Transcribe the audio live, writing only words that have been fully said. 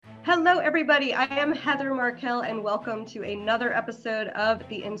Hello, everybody. I am Heather Markel, and welcome to another episode of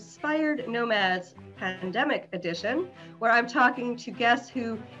the Inspired Nomads Pandemic Edition, where I'm talking to guests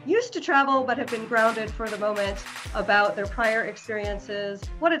who used to travel but have been grounded for the moment about their prior experiences,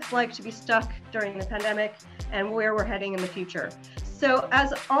 what it's like to be stuck during the pandemic, and where we're heading in the future. So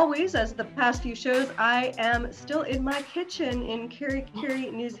as always, as the past few shows, I am still in my kitchen in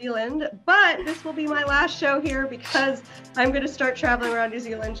Kerikeri, New Zealand, but this will be my last show here because I'm going to start traveling around New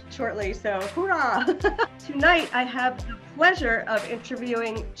Zealand shortly, so hoorah! Tonight, I have the pleasure of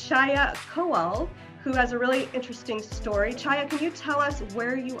interviewing Chaya Kowal, who has a really interesting story. Chaya, can you tell us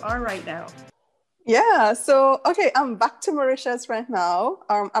where you are right now? I'm back to Mauritius right now.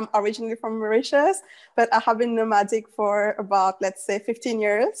 I'm originally from Mauritius, but I have been nomadic for about, let's say, 15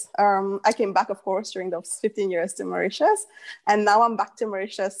 years. I came back, of course, during those 15 years to Mauritius, and now I'm back to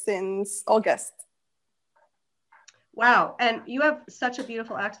Mauritius since August. Wow, and you have such a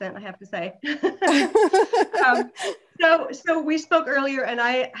beautiful accent, I have to say. So we spoke earlier, and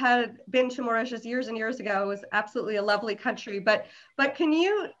I had been to Mauritius years and years ago. It was absolutely a lovely country, but can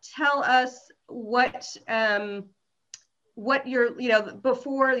you tell us what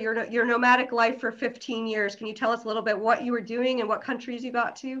before your nomadic life for 15 years? Can you tell us a little bit what you were doing and what countries you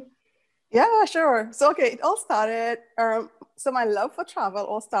got to? Yeah, sure. It all started. My love for travel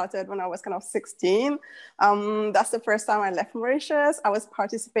all started when I was kind of 16. That's the first time I left Mauritius. I was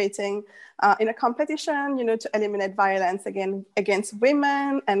participating in a competition, to eliminate violence against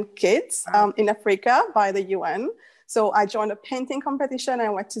women and kids in Africa by the UN. So I joined a painting competition and I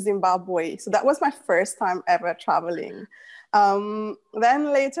went to Zimbabwe. So that was my first time ever traveling.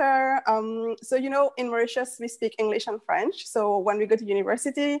 Then later, in Mauritius, we speak English and French. So when we go to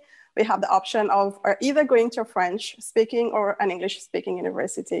university, we have the option of either going to a French speaking or an English speaking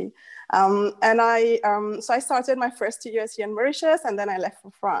university. So I started my first 2 years here in Mauritius, and then I left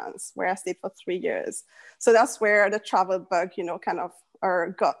for France, where I stayed for 3 years. So that's where the travel bug, kind of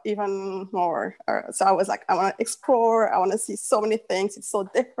got even more. So I was like, I want to explore. I want to see so many things. It's so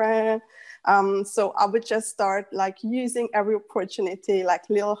different. So I would just start using every opportunity, like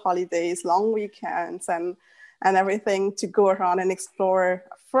little holidays, long weekends, and everything to go around and explore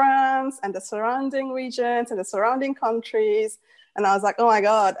France and the surrounding regions and the surrounding countries. And I was like, oh my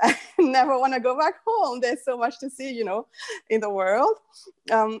God, I never want to go back home. There's so much to see, in the world.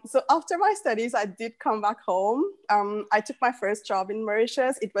 So after my studies, I did come back home. I took my first job in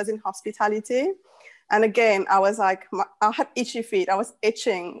Mauritius. It was in hospitality. And again, I was like, I had itchy feet. I was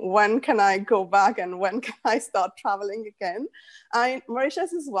itching. When can I go back and when can I start traveling again?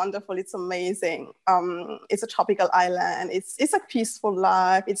 Mauritius is wonderful. It's amazing. It's a tropical island. It's a peaceful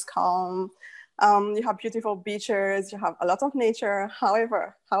life. It's calm. You have beautiful beaches. You have a lot of nature.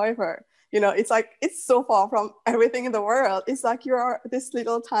 However, it's so far from everything in the world. It's like you're this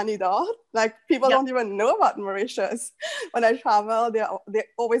little tiny dot. Like people don't even know about Mauritius. When I travel, they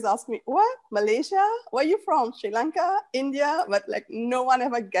always ask me, what? Malaysia? Where are you from? Sri Lanka? India? But no one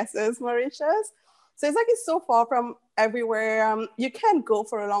ever guesses Mauritius. So it's so far from everywhere. You can't go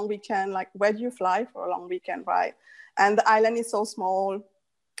for a long weekend. Like, where do you fly for a long weekend, right? And the island is so small.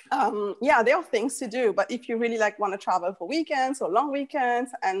 There are things to do, but if you really want to travel for weekends or long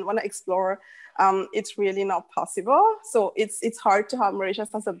weekends and want to explore, it's really not possible. So it's hard to have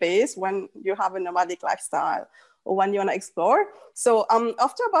Mauritius as a base when you have a nomadic lifestyle or when you want to explore. So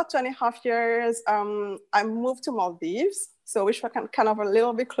after about 2.5 years, I moved to Maldives. So which were kind of a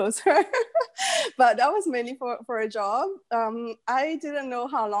little bit closer, but that was mainly for a job. I didn't know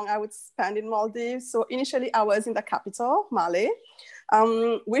how long I would spend in Maldives. So initially I was in the capital, Malé.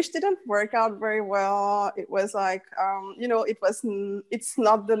 Which didn't work out very well. It was it's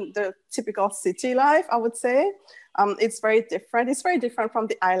not the typical city life, I would say. It's very different. It's very different from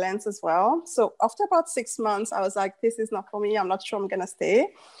the islands as well. So after about 6 months, I was like, this is not for me. I'm not sure I'm gonna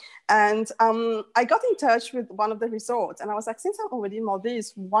stay. And I got in touch with one of the resorts and I was like, since I'm already in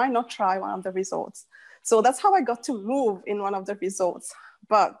Maldives, why not try one of the resorts? So that's how I got to move in one of the resorts.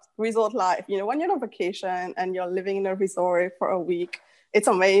 But resort life, when you're on vacation and you're living in a resort for a week, it's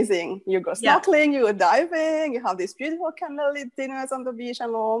amazing. You go snorkeling, you go diving, you have these beautiful candlelit dinners on the beach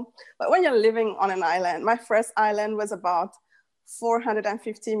and all. But when you're living on an island, my first island was about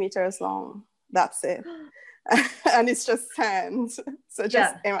 450 meters long. That's it. And it's just sand. So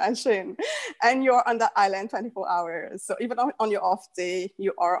just imagine. And you're on the island 24 hours. So even on your off day,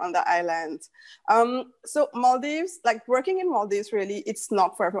 you are on the island. So Maldives, working in Maldives, really, it's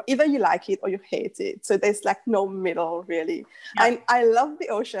not for everyone. Either you like it or you hate it. So there's no middle, really. Yeah. And I love the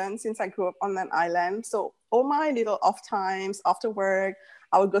ocean since I grew up on an island. So all my little off times after work,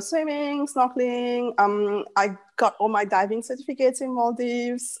 I would go swimming, snorkeling. I got all my diving certificates in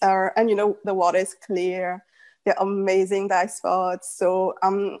Maldives, and the water is clear. They're amazing dive spots. So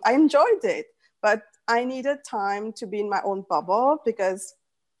I enjoyed it, but I needed time to be in my own bubble because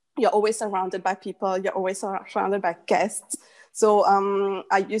you're always surrounded by people. You're always surrounded by guests. So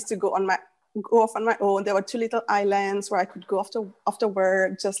I used to go off on my own. There were 2 little islands where I could go after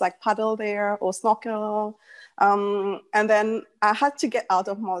work, just like paddle there or snorkel. And then I had to get out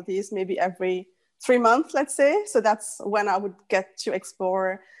of Maldives maybe every 3 months, let's say. So that's when I would get to explore.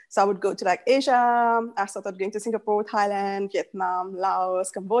 So I would go to like Asia. I started going to Singapore, Thailand, Vietnam,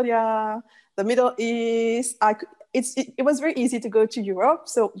 Laos, Cambodia, the Middle East. It was very easy to go to Europe.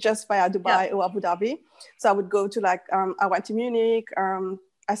 So just via Dubai or Abu Dhabi. So I would go to I went to Munich.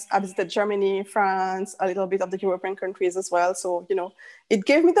 I visited Germany, France, a little bit of the European countries as well. So, it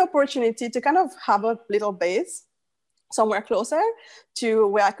gave me the opportunity to kind of have a little base somewhere closer to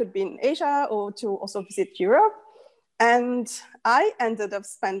where I could be in Asia or to also visit Europe. And I ended up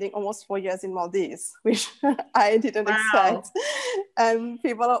spending almost 4 years in Maldives, which I didn't expect. And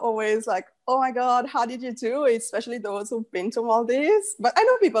people are always like, oh my God, how did you do it? Especially those who've been to Maldives. But I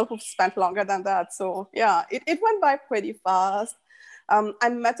know people who've spent longer than that. So yeah, it went by pretty fast. I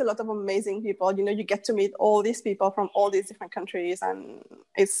met a lot of amazing people. You get to meet all these people from all these different countries, and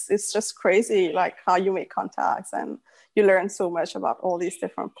it's just crazy, like how you make contacts and you learn so much about all these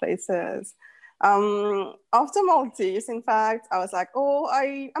different places. After Maldives, in fact, I was like,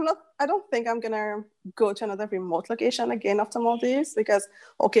 I don't think I'm gonna go to another remote location again after Maldives because,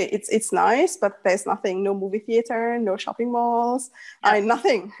 okay, it's nice, but there's nothing, no movie theater, no shopping malls,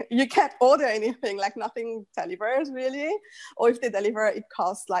 nothing. You can't order anything, like nothing delivers really. Or if they deliver, it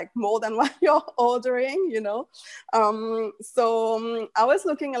costs like more than what you're ordering, So I was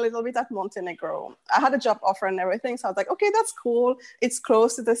looking a little bit at Montenegro. I had a job offer and everything. So I was like, okay, that's cool. It's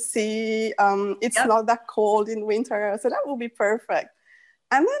close to the sea. It's not that cold in winter. So that will be perfect.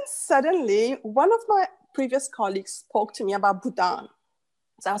 And then suddenly, one of my previous colleagues spoke to me about Bhutan.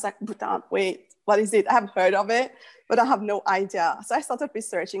 So I was like, Bhutan, wait, what is it? I have heard of it, but I have no idea. So I started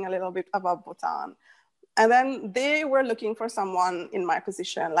researching a little bit about Bhutan. And then they were looking for someone in my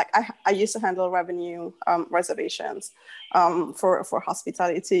position. Like I used to handle revenue reservations for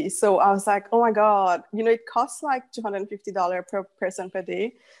hospitality. So I was like, oh my God, it costs like $250 per person per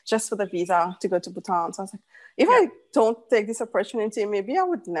day just for the visa to go to Bhutan. So I was like, if I don't take this opportunity, maybe I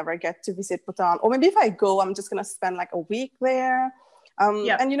would never get to visit Bhutan. Or maybe if I go, I'm just going to spend like a week there. And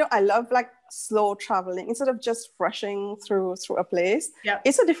I love like slow traveling instead of just rushing through a place.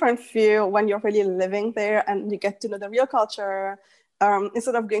 It's a different feel when you're really living there and you get to know the real culture.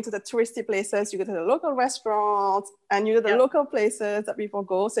 Instead of going to the touristy places, you go to the local restaurants and the local places that people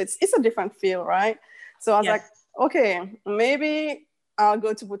go. So it's a different feel, right? So I was like, okay, maybe I'll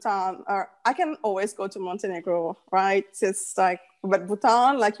go to Bhutan, or I can always go to Montenegro, right? It's like, but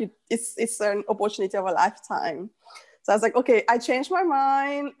Bhutan, like it's an opportunity of a lifetime. So I was like, okay, I changed my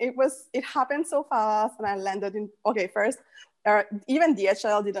mind. It happened so fast, and I landed in, first, even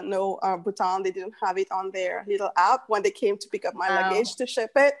DHL didn't know Bhutan. They didn't have it on their little app. When they came to pick up my luggage to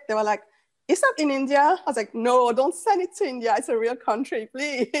ship it, they were like, is that in India? I was like, no, don't send it to India. It's a real country,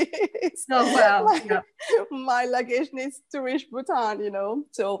 please. Oh, wow. My luggage needs to reach Bhutan,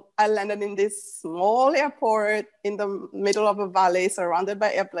 So I landed in this small airport in the middle of a valley surrounded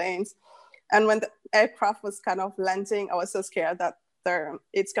by airplanes. And when the aircraft was kind of landing, I was so scared that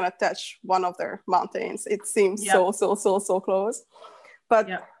it's going to touch one of their mountains. It seems so close. But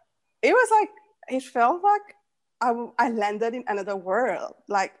it was like, it felt like I landed in another world.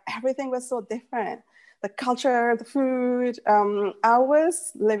 Like everything was so different. The culture, the food. I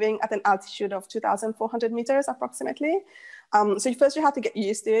was living at an altitude of 2,400 meters approximately. So first you have to get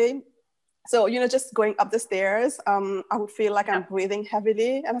used to it. So, just going up the stairs, I would feel like I'm breathing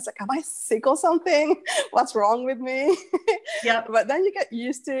heavily. And I was like, am I sick or something? What's wrong with me? But then you get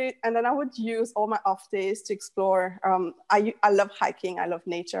used to it. And then I would use all my off days to explore. I love hiking. I love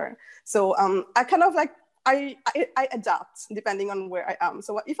nature. So I kind of like, I adapt depending on where I am.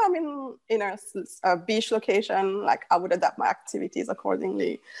 So if I'm in a beach location, like I would adapt my activities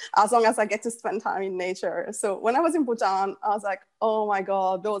accordingly, as long as I get to spend time in nature. So when I was in Bhutan, I was like, oh my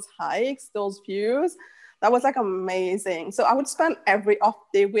God, those hikes, those views, that was like amazing. So I would spend every off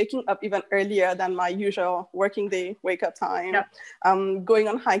day waking up even earlier than my usual working day wake up time, going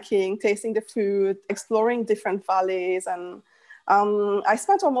on hiking, tasting the food, exploring different valleys. And I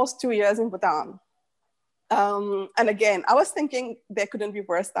spent almost 2 years in Bhutan. And again, I was thinking there couldn't be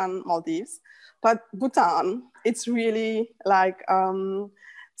worse than Maldives, but Bhutan, it's really like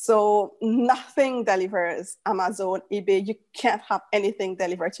So nothing delivers. Amazon, eBay, you can't have anything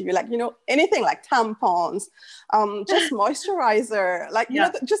delivered to you. Like, anything like tampons, just moisturizer, like,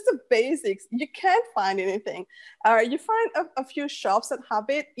 just the basics. You can't find anything. You find a few shops that have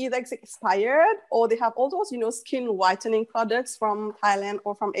it, either it's expired or they have all those, skin whitening products from Thailand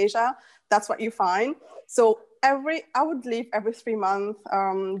or from Asia. That's what you find. So I would leave every 3 months,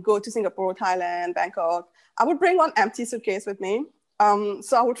 go to Singapore, Thailand, Bangkok. I would bring one empty suitcase with me.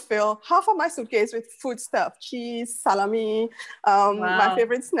 So I would fill half of my suitcase with food stuff, cheese, salami, my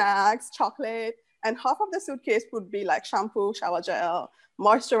favorite snacks, chocolate, and half of the suitcase would be like shampoo, shower gel,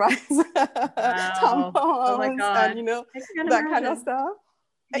 moisturizer, tampons, and that kind of stuff.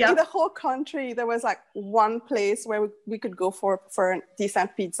 Yep. In the whole country, there was like one place where we could go for a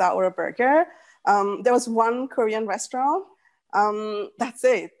decent pizza or a burger. There was one Korean restaurant. That's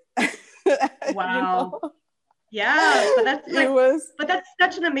it. Wow. Yeah, but that's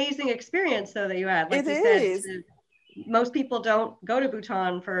such an amazing experience though that you had. Like you said, most people don't go to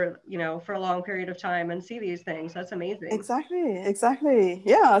Bhutan for a long period of time and see these things. That's amazing. Exactly.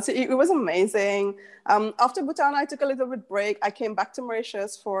 Yeah, so it was amazing. After Bhutan, I took a little bit break. I came back to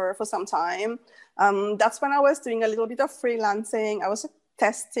Mauritius for some time. That's when I was doing a little bit of freelancing. I was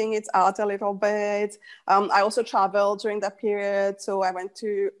testing it out a little bit. I also traveled during that period. So I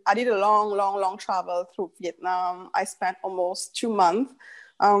did a long travel through Vietnam. I spent almost 2 months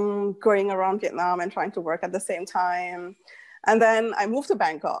going around Vietnam and trying to work at the same time. And then I moved to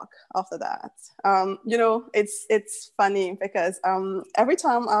Bangkok after that. It's funny because every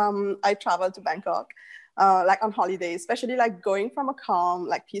time I travel to Bangkok, like on holidays, especially like going from a calm,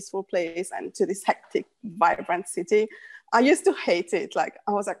 like peaceful place and to this hectic, vibrant city, I used to hate it. Like,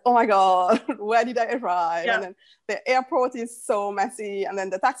 I was like, oh my God, where did I arrive? Yeah. And then the airport is so messy. And then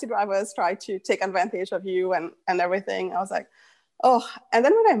the taxi drivers try to take advantage of you and everything. I was like, oh. And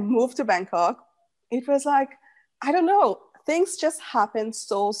then when I moved to Bangkok, it was like, I don't know, things just happened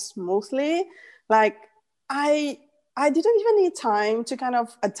so smoothly. Like, I didn't even need time to kind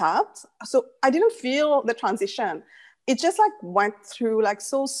of adapt. So I didn't feel the transition. It just like went through like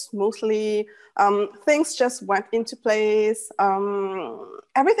so smoothly. Things just went into place.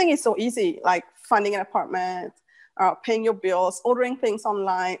 Everything is so easy, like finding an apartment, paying your bills, ordering things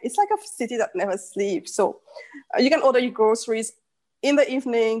online. It's like a city that never sleeps. So you can order your groceries in the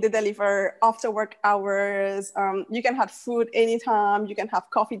evening, they deliver after work hours. You can have food anytime. You can have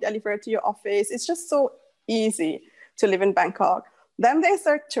coffee delivered to your office. It's just so easy to live in Bangkok. Then there's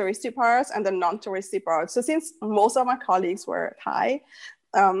the touristy parts and the non-touristy parts. So since most of my colleagues were Thai,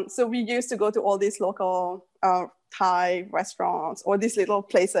 so we used to go to all these local Thai restaurants or these little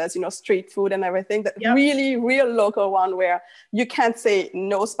places, street food and everything, that really real local one where you can't say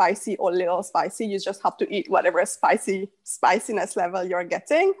no spicy or little spicy. You just have to eat whatever spiciness level you're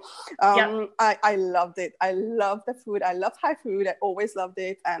getting. I loved it. I love the food. I love Thai food. I always loved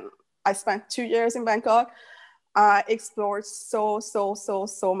it. And I spent 2 years in Bangkok. I explored so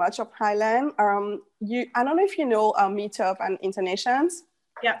much of Thailand. I don't know if you know Meetup and Internations.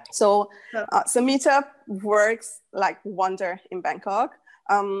 Yeah. So Meetup works like wonder in Bangkok.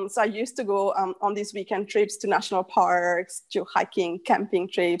 So I used to go on these weekend trips to national parks, to hiking, camping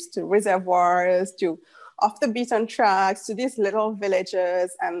trips, to reservoirs, to off the beaten tracks, to these little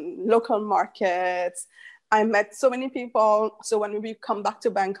villages and local markets. I met so many people. So when we would come back to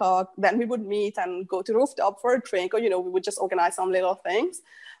Bangkok, then we would meet and go to rooftop for a drink, or, we would just organize some little things.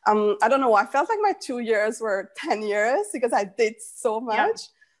 I don't know. I felt like my 2 years were 10 years because I did so much. Yeah.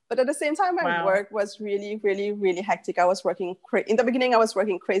 But at the same time, my work was really, really, really hectic. I was working, in the beginning, I was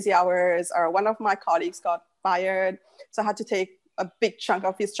working crazy hours. One of my colleagues got fired. So I had to take a big chunk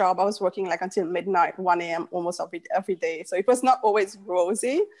of his job. I was working like until midnight, 1 a.m. almost every day. So it was not always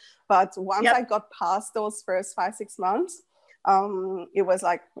rosy. But once I got past those first 5-6 months, it was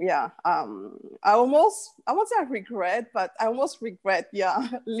like, I won't say I regret, but I almost regret,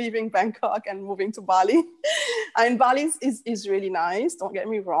 leaving Bangkok and moving to Bali. And Bali is really nice, don't get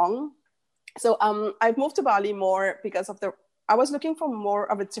me wrong. So I've moved to Bali more because I was looking for more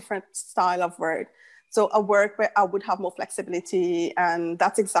of a different style of work. So a work where I would have more flexibility, and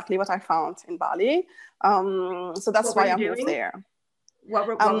that's exactly what I found in Bali. So that's why I moved there.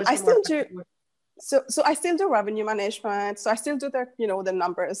 I still do. So I still do revenue management. So I still do the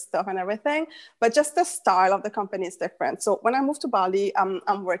numbers stuff and everything, but just the style of the company is different. So when I moved to Bali,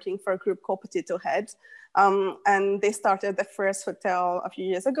 I'm working for a group called Potato Head. And they started the first hotel a few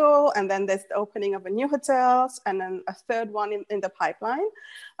years ago. And then there's the opening of a new hotel and then a third one in the pipeline.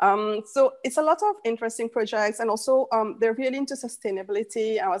 So it's a lot of interesting projects, and also they're really into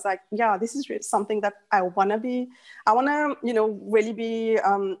sustainability. I was like, yeah, this is really something that I want to be. I want to, really be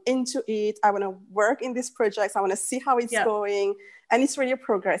into it. I want to work in these projects. I want to see how it's going. And it's really a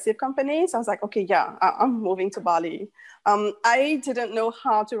progressive company. So I was like, okay, yeah, I'm moving to Bali. I didn't know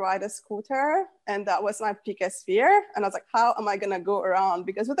how to ride a scooter, and that was my biggest fear. And I was like, how am I going to go around?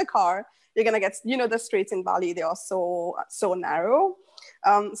 Because with a car, you're going to get, the streets in Bali, they are so narrow.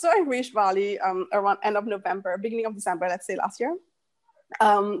 So I reached Bali around end of November, beginning of December, let's say last year.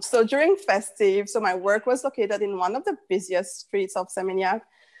 So during festive, so my work was located in one of the busiest streets of Seminyak.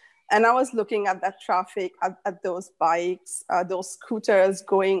 And I was looking at that traffic, at those bikes, those scooters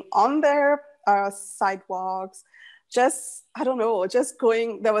going on their sidewalks, I don't know, just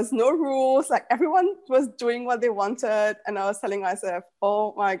going, there was no rules, like everyone was doing what they wanted. And I was telling myself,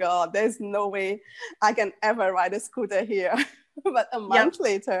 oh my God, there's no way I can ever ride a scooter here. But a month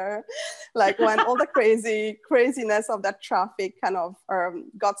later, like when all the craziness of that traffic kind of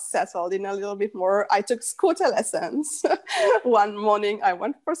got settled in a little bit more, I took scooter lessons. One morning I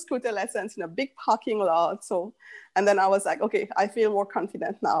went for scooter lessons in a big parking lot. And then I was like, okay, I feel more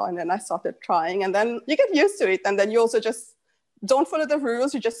confident now. And then I started trying, and then you get used to it. And then you also just don't follow the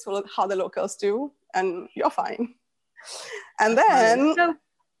rules. You just follow how the locals do, and you're fine. And then...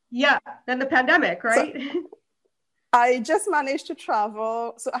 then the pandemic, right? So, I just managed to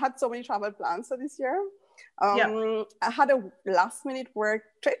travel. So I had so many travel plans for this year. I had a last minute work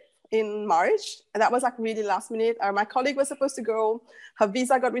trip in March. And that was like really last minute. My colleague was supposed to go. Her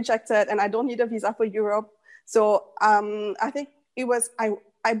visa got rejected, and I don't need a visa for Europe. So I think it was,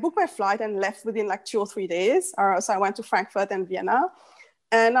 I booked my flight and left within like 2 or 3 days. So I went to Frankfurt and Vienna.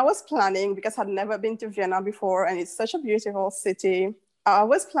 And I was planning, because I'd never been to Vienna before, and it's such a beautiful city. I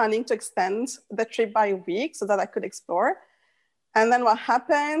was planning to extend the trip by a week so that I could explore. And then what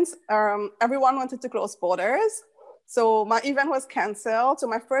happened, everyone wanted to close borders. So my event was canceled. So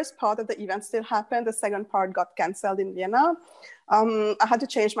my first part of the event still happened. The second part got canceled in Vienna. I had to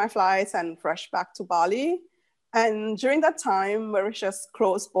change my flights and rush back to Bali. And during that time, Mauritius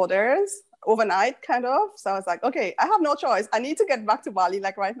closed borders overnight, kind of. So I was like, okay, I have no choice. I need to get back to Bali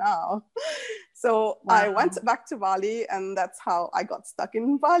like right now. So I went back to Bali, and that's how I got stuck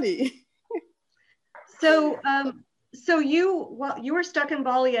in Bali. So you were stuck in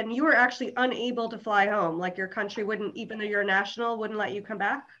Bali, and you were actually unable to fly home. Like your country wouldn't, even though you're a national, wouldn't let you come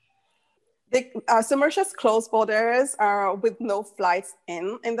back? So Mauritius closed borders with no flights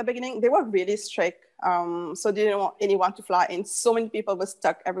in the beginning. They were really strict. So they didn't want anyone to fly in. So many people were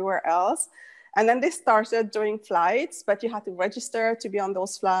stuck everywhere else. And then they started doing flights, but you had to register to be on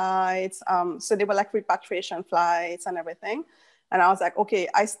those flights. So they were like repatriation flights and everything. And I was like, okay,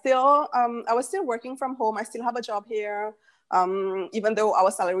 I was still working from home. I still have a job here, even though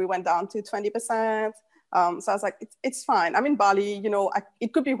our salary went down to 20%. So I was like, it's fine. I'm in Bali,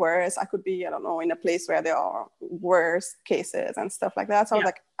 it could be worse. I could be, I don't know, in a place where there are worse cases and stuff like that. So I was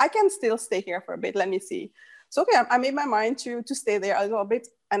like, I can still stay here for a bit. Let me see. So, okay, I made my mind to stay there a little bit,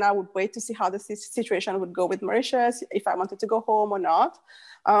 and I would wait to see how the situation would go with Mauritius, if I wanted to go home or not.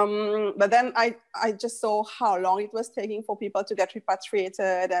 But then I just saw how long it was taking for people to get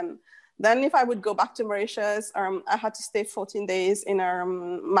repatriated. And then if I would go back to Mauritius, I had to stay 14 days in a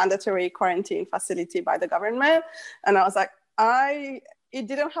mandatory quarantine facility by the government. And I was like, it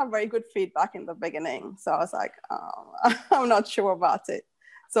didn't have very good feedback in the beginning. So I was like, I'm not sure about it.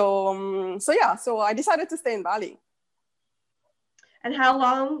 So I decided to stay in Bali. And how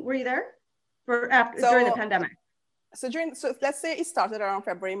long were you there during the pandemic? So let's say it started around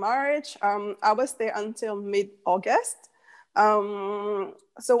February, March. I was there until mid-August.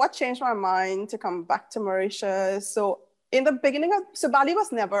 So what changed my mind to come back to Mauritius? So in the beginning Bali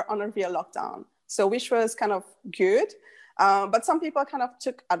was never on a real lockdown, so which was kind of good. But some people kind of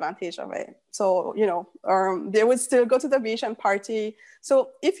took advantage of it. So, they would still go to the beach and party.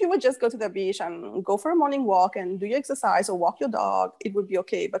 So if you would just go to the beach and go for a morning walk and do your exercise or walk your dog, it would be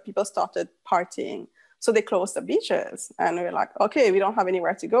okay. But people started partying. So they closed the beaches, and we were like, okay, we don't have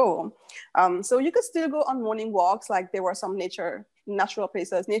anywhere to go. So you could still go on morning walks. Like there were some natural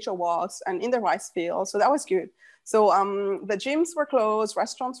places, nature walks, and in the rice field. So that was good. So the gyms were closed,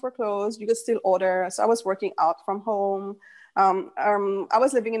 restaurants were closed. You could still order. So I was working out from home. I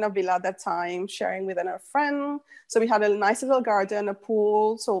was living in a villa at that time, sharing with another friend. So we had a nice little garden, a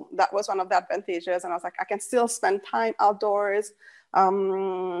pool. So that was one of the advantages. And I was like, I can still spend time outdoors.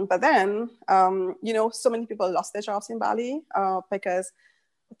 But then, so many people lost their jobs in Bali because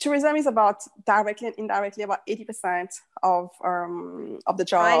tourism is about directly and indirectly about 80% of the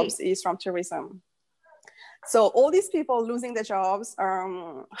jobs is from tourism. So all these people losing their jobs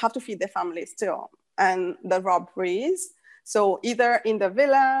have to feed their families too. And the robberies, so either in the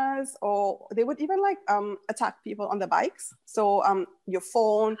villas or they would even like attack people on the bikes. So your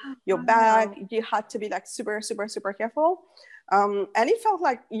phone, your bag, you had to be like super, super, super careful. And it felt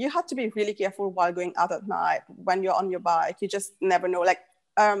like you had to be really careful while going out at night when you're on your bike. You just never know. Like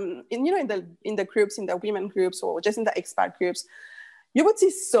in the groups, in the women groups, or just in the expat groups, you would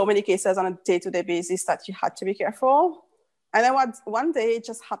see so many cases on a day-to-day basis that you had to be careful. And then one day it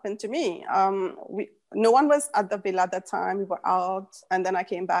just happened to me. No one was at the villa at that time. We were out, and then I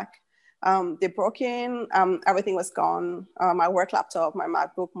came back. They broke in. Everything was gone. My work laptop, my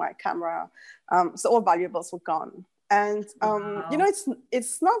MacBook, my camera. So all valuables were gone. And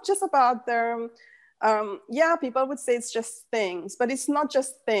it's not just about their people would say it's just things, but it's not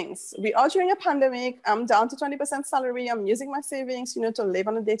just things. We are during a pandemic. I'm down to 20% salary. I'm using my savings, to live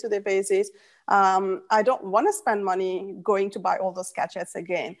on a day-to-day basis. I don't want to spend money going to buy all those gadgets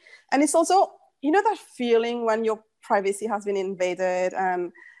again. And it's also, that feeling when your privacy has been invaded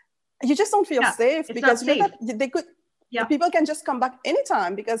and you just don't feel safe because that they could. Yeah. People can just come back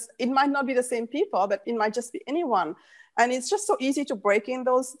anytime because it might not be the same people, but it might just be anyone. And it's just so easy to break in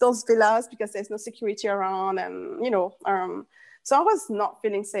those villas because there's no security around. And, so I was not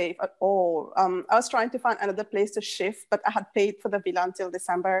feeling safe at all. I was trying to find another place to shift, but I had paid for the villa until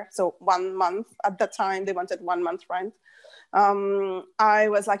December. So 1 month at that time, they wanted 1 month rent. I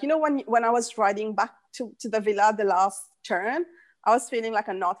was like, when I was riding back to the villa, the last turn, I was feeling like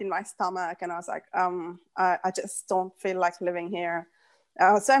a knot in my stomach. And I was like, I just don't feel like living here.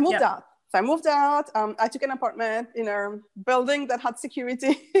 So I moved out. I took an apartment in a building that had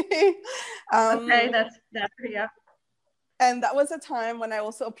security. Okay, that's yeah. And that was a time when I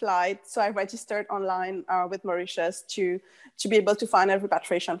also applied. So I registered online with Mauritius to be able to find a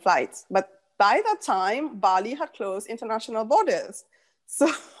repatriation flight. But by that time, Bali had closed international borders. So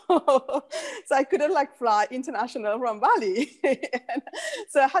I couldn't fly international from Bali.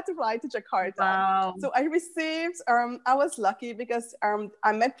 So I had to fly to Jakarta. Wow. So I received, I was lucky because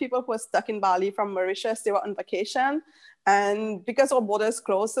I met people who were stuck in Bali from Mauritius. They were on vacation. And because our borders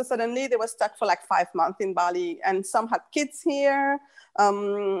closed, so suddenly they were stuck for 5 months in Bali. And some had kids here.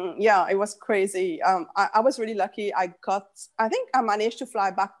 It was crazy. I was really lucky. I think I managed to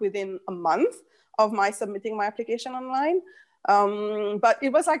fly back within a month of my submitting my application online. But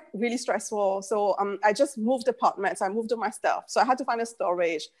it was really stressful. So I just moved apartments. I moved all my stuff. So I had to find a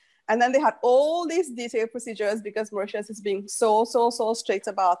storage. And then they had all these detailed procedures because Mauritius is being so strict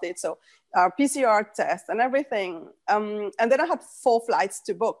about it. So PCR test and everything. And then I had 4 flights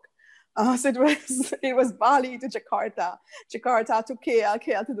to book. So it was Bali to Jakarta, Jakarta to KL,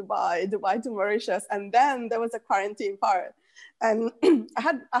 KL to Dubai, Dubai to Mauritius. And then there was a quarantine part. And I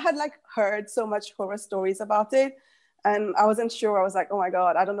had heard so much horror stories about it. And I wasn't sure. I was like, oh my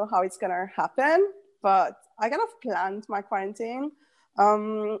God, I don't know how it's going to happen. But I kind of planned my quarantine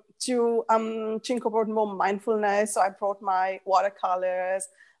to incorporate more mindfulness. So I brought my watercolors.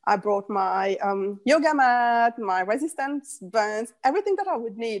 I brought my yoga mat, my resistance bands, everything that I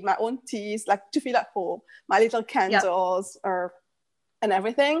would need, my own teas, to feel at home, my little candles and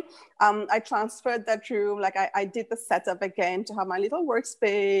everything. I transferred that room. I did the setup again to have my little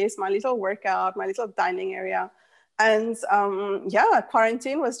workspace, my little workout, my little dining area. And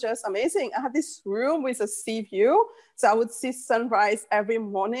quarantine was just amazing. I had this room with a sea view. So I would see sunrise every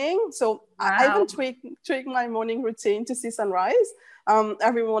morning. So wow. I even tweak my morning routine to see sunrise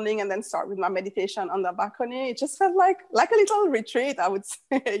every morning and then start with my meditation on the balcony. It just felt like a little retreat, I would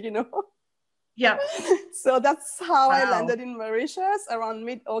say, Yeah. So that's how I landed in Mauritius around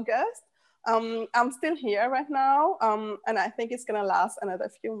mid-August. I'm still here right now. And I think it's going to last another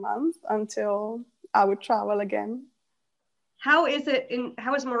few months until I would travel again. How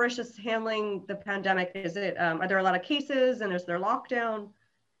is Mauritius handling the pandemic? Is it, are there a lot of cases and is there lockdown?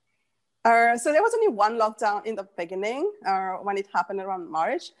 So there was only one lockdown in the beginning when it happened around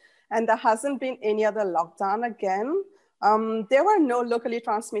March, and there hasn't been any other lockdown again. There were no locally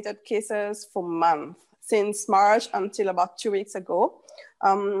transmitted cases for months since March until about 2 weeks ago.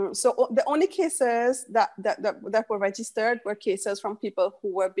 So the only cases that were registered were cases from people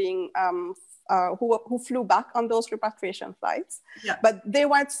who were being who flew back on those repatriation flights, but they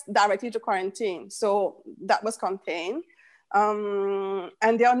went directly to quarantine. So that was contained.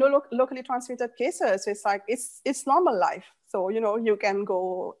 And there are no locally transmitted cases. So it's normal life. So, you can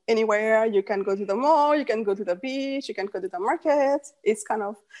go anywhere, you can go to the mall, you can go to the beach, you can go to the market. It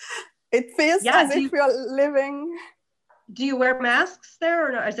feels as if you're living. Do you wear masks there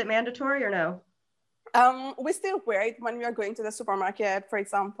or no? Is it mandatory or no? We still wear it when we are going to the supermarket, for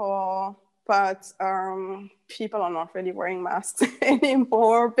example. but people are not really wearing masks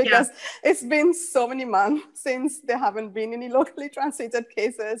anymore because it's been so many months since there haven't been any locally transmitted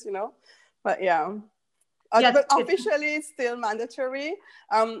cases, But yeah. But officially, it's still mandatory.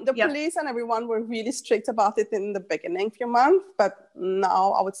 The police and everyone were really strict about it in the beginning few months, but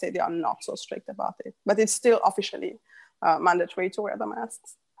now I would say they are not so strict about it. But it's still officially mandatory to wear the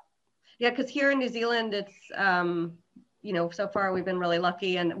masks. Yeah, because here in New Zealand, it's, so far we've been really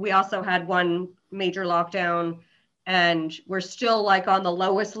lucky. And we also had one major lockdown, and we're still like on the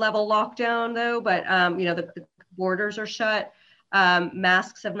lowest level lockdown though, but, the borders are shut.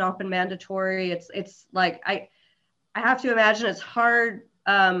 Masks have not been mandatory. It's like, I have to imagine it's hard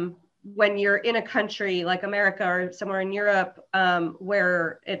when you're in a country like America or somewhere in Europe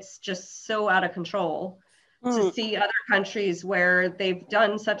where it's just so out of control to see other countries where they've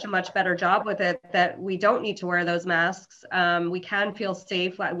done such a much better job with it that we don't need to wear those masks. We can feel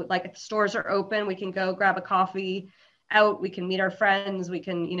safe. Like if stores are open, we can go grab a coffee out, we can meet our friends, we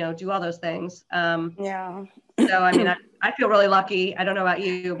can, do all those things. So, I mean, I feel really lucky. I don't know about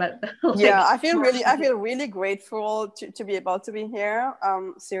you, but I feel really grateful to be able to be here.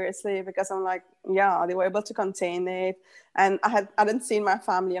 Seriously, because I'm like, they were able to contain it. And I hadn't seen my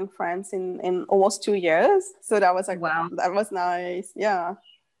family and friends in almost 2 years. So that was like, wow, that was nice. Yeah.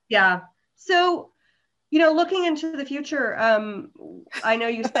 Yeah. So, looking into the future, I know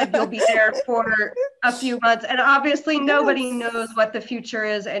you said you'll be there for a few months, and obviously nobody knows what the future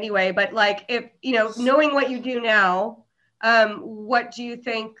is anyway, but like if, knowing what you do now, what do you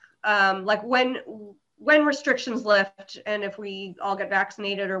think, like when restrictions lift and if we all get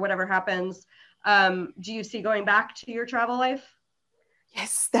vaccinated or whatever happens, do you see going back to your travel life?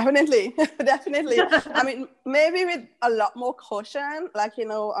 Yes, definitely. Definitely. I mean, maybe with a lot more caution, like, you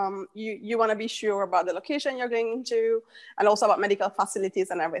want to be sure about the location you're going to and also about medical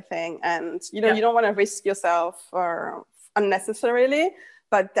facilities and everything. And, you don't want to risk yourself unnecessarily,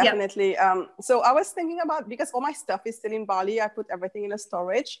 but definitely. So I was thinking about, because all my stuff is still in Bali, I put everything in a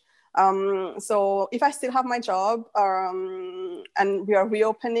storage. So if I still have my job and we are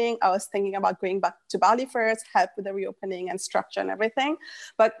reopening, I was thinking about going back to Bali first, help with the reopening and structure and everything.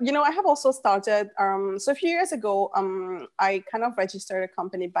 But, I have also started, so a few years ago, I kind of registered a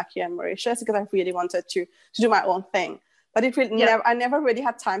company back here in Mauritius because I really wanted to do my own thing. But I never really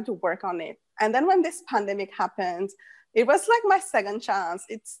had time to work on it. And then when this pandemic happened, it was like my second chance.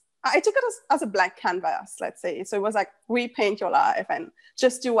 I took it as a blank canvas, let's say. So it was like, repaint your life and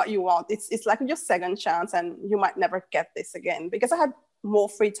just do what you want. It's like your second chance and you might never get this again, because I had more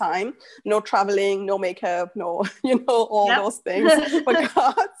free time, no traveling, no makeup, no, all those things for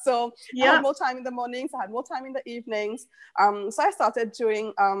God. So I had more time in the mornings, I had more time in the evenings. So I started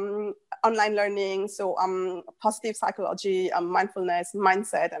doing online learning. So positive psychology, mindfulness,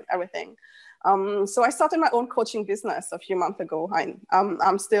 mindset and everything. So I started my own coaching business a few months ago.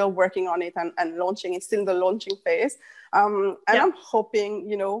 I'm still working on it and launching. It's still in the launching phase. And I'm hoping,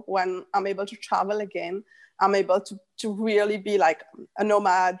 when I'm able to travel again, I'm able to really be like a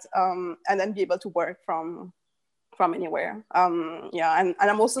nomad and then be able to work from anywhere. And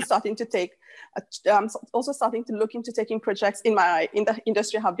I'm also starting to look into taking projects in the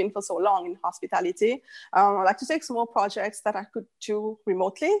industry I have been for so long in hospitality. I like to take small projects that I could do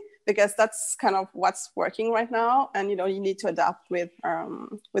remotely, because that's kind of what's working right now. And, you need to adapt with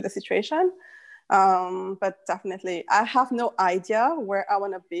the situation. But definitely, I have no idea where I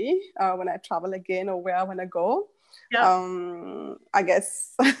want to be when I travel again or where I want to go. I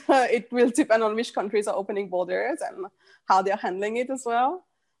guess it will depend on which countries are opening borders and how they're handling it as well.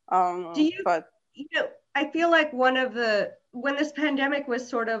 I feel like when this pandemic was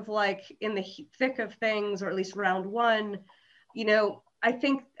sort of like in the thick of things, or at least round one, I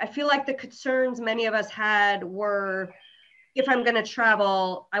feel like the concerns many of us had were, if I'm going to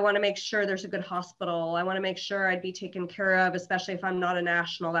travel, I want to make sure there's a good hospital. I want to make sure I'd be taken care of, especially if I'm not a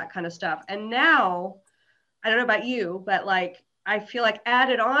national, that kind of stuff. And now, I don't know about you, but like, I feel like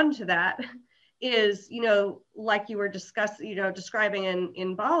added on to that is, like you were describing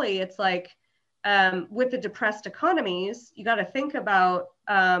in Bali, it's like, with the depressed economies, you got to think about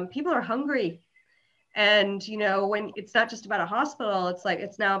people are hungry. And, when it's not just about a hospital, it's like,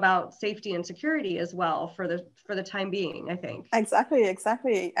 it's now about safety and security as well for the time being, I think. Exactly.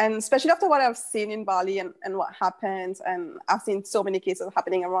 And especially after what I've seen in Bali and what happened, and I've seen so many cases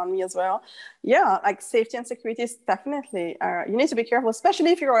happening around me as well. Yeah, like safety and security is definitely, you need to be careful,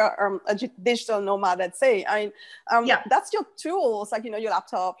 especially if you're a digital nomad, let's say. That's your tools, like, your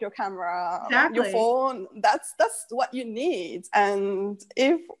laptop, your camera, your phone, that's what you need. And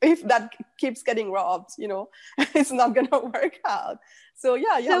if that keeps getting robbed, robbed, it's not going to work out. So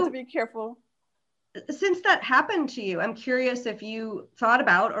yeah, you have to be careful. Since that happened to you, I'm curious if you thought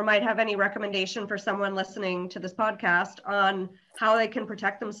about or might have any recommendation for someone listening to this podcast on how they can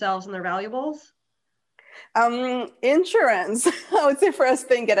protect themselves and their valuables. Insurance. I would say first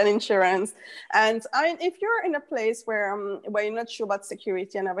thing, get an insurance. And I mean, if you're in a place where you're not sure about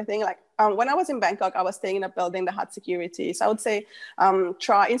security and everything, like when I was in Bangkok, I was staying in a building that had security. So I would say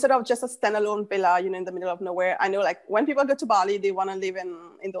try, instead of just a standalone villa, in the middle of nowhere. I know like when people go to Bali, they want to live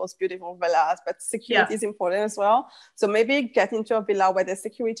in those beautiful villas, but security is important as well. So maybe get into a villa where there's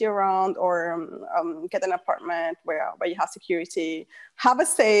security around, or get an apartment where you have security. Have a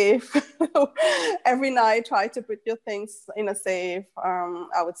safe. Every night, try to put your things in a safe,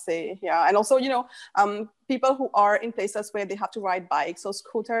 I would say. Yeah. And also, people who are in places where they have to ride bikes or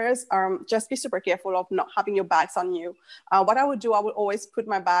scooters, just be super careful of not having your bags on you. What I would do, I would always put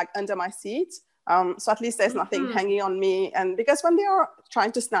my bag under my seat. So at least there's nothing hanging on me. And because when they are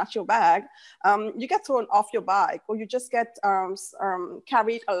trying to snatch your bag, you get thrown off your bike, or you just get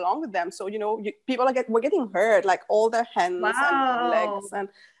carried along with them. So, we're getting hurt, like all their hands and legs.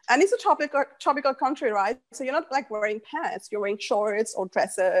 And it's a tropical country, right? So you're not like wearing pants, you're wearing shorts or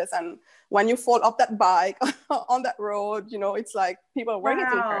dresses. And when you fall off that bike on that road, it's like people were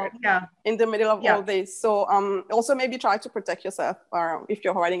getting hurt in the middle of all this. So also maybe try to protect yourself, if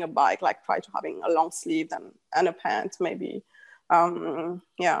you're riding a bike, like try to having a long sleeve and a pant maybe.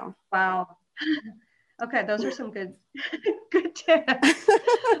 Wow. Okay, those are some good tips.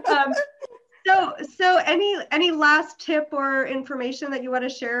 So any last tip or information that you want to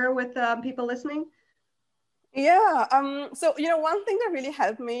share with people listening? Yeah. So, one thing that really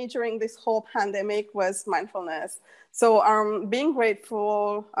helped me during this whole pandemic was mindfulness. So being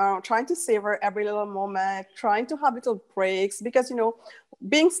grateful, trying to savor every little moment, trying to have little breaks, because,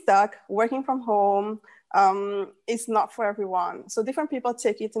 being stuck, working from home, is not for everyone. So different people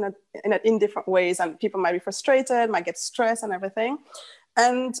take it in different ways, and people might be frustrated, might get stressed and everything.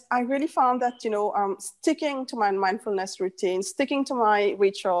 And I really found that, sticking to my mindfulness routine, sticking to my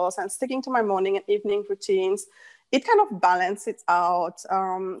rituals, and sticking to my morning and evening routines, it kind of balances it out.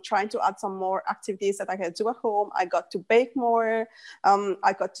 Trying to add some more activities that I could do at home. I got to bake more.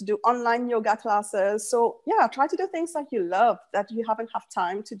 I got to do online yoga classes. So yeah, try to do things that you love, that you haven't had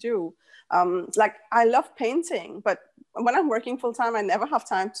time to do. Like I love painting, but when I'm working full time, I never have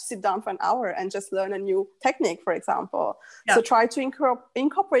time to sit down for an hour and just learn a new technique, for example. Yeah. So try to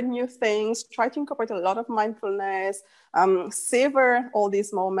incorporate new things, try to incorporate a lot of mindfulness, savor all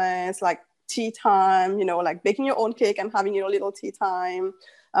these moments, like tea time, like baking your own cake and having your little tea time,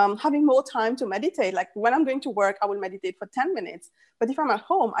 having more time to meditate. Like when I'm going to work, I will meditate for 10 minutes. But if I'm at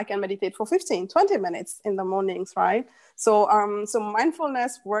home, I can meditate for 15, 20 minutes in the mornings, right? So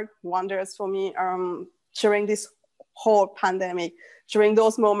mindfulness worked wonders for me during this whole pandemic, during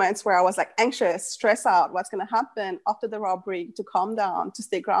those moments where I was like anxious, stressed out, what's going to happen after the robbery, to calm down, to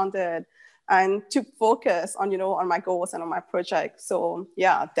stay grounded, and to focus on, on my goals and on my project. So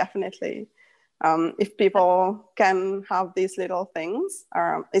yeah, definitely. If people can have these little things,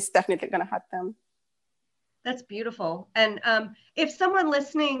 it's definitely going to help them. That's beautiful. And if someone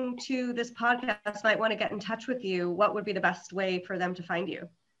listening to this podcast might want to get in touch with you, what would be the best way for them to find you?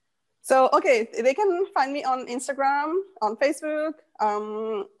 So, okay, they can find me on Instagram, on Facebook,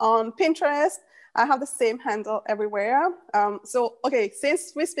 on Pinterest. I have the same handle everywhere. So, okay,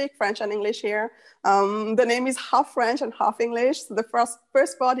 since we speak French and English here, the name is half French and half English. So the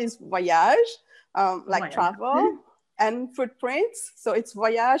first part is voyage, like travel, and footprints. So it's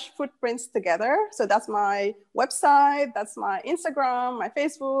voyage, footprints together. So that's my website, that's my Instagram, my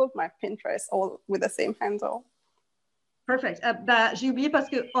Facebook, my Pinterest, all with the same handle. Perfect. J'ai oublié parce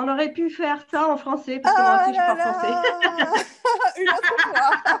qu'on aurait pu faire ça en français, parce que moi aussi, je parle français. Une autre fois.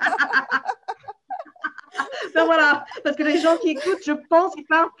 Ben voilà, parce que les gens qui écoutent, je pense qu'ils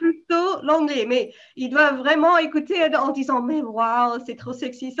parlent plutôt l'anglais, mais ils doivent vraiment écouter en disant « Mais waouh, c'est trop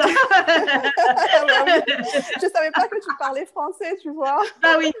sexy ça !» Je savais pas que tu parlais français, tu vois.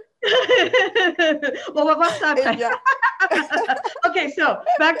 Ah oui. Bon, on va voir ça après. Okay, so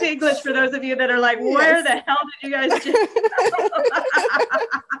back to English for those of you that are like, where the hell did you guys do?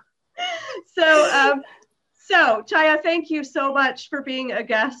 So Chaya, thank you so much for being a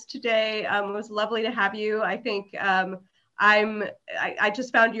guest today. It was lovely to have you. I think I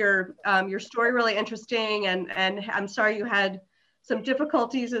just found your story really interesting, and I'm sorry you had some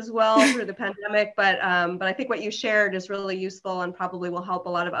difficulties as well through the pandemic, but I think what you shared is really useful and probably will help a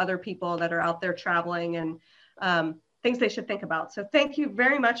lot of other people that are out there traveling, and things they should think about. So thank you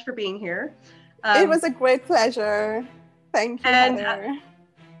very much for being here. It was a great pleasure. Thank you, Heather.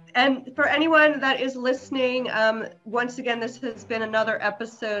 And for anyone that is listening, once again, this has been another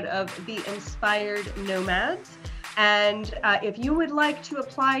episode of The Inspired Nomads. And if you would like to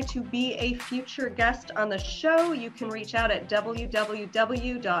apply to be a future guest on the show, you can reach out at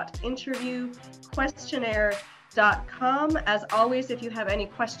www.interviewquestionnaire.com. As always, if you have any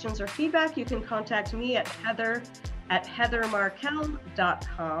questions or feedback, you can contact me at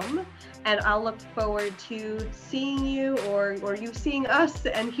heathermarkel.com. And I'll look forward to seeing you or you seeing us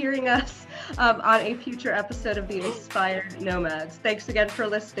and hearing us on a future episode of The Inspired Nomads. Thanks again for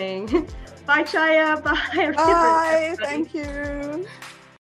listening. Bye, Chaya. Bye. Bye. Thank you.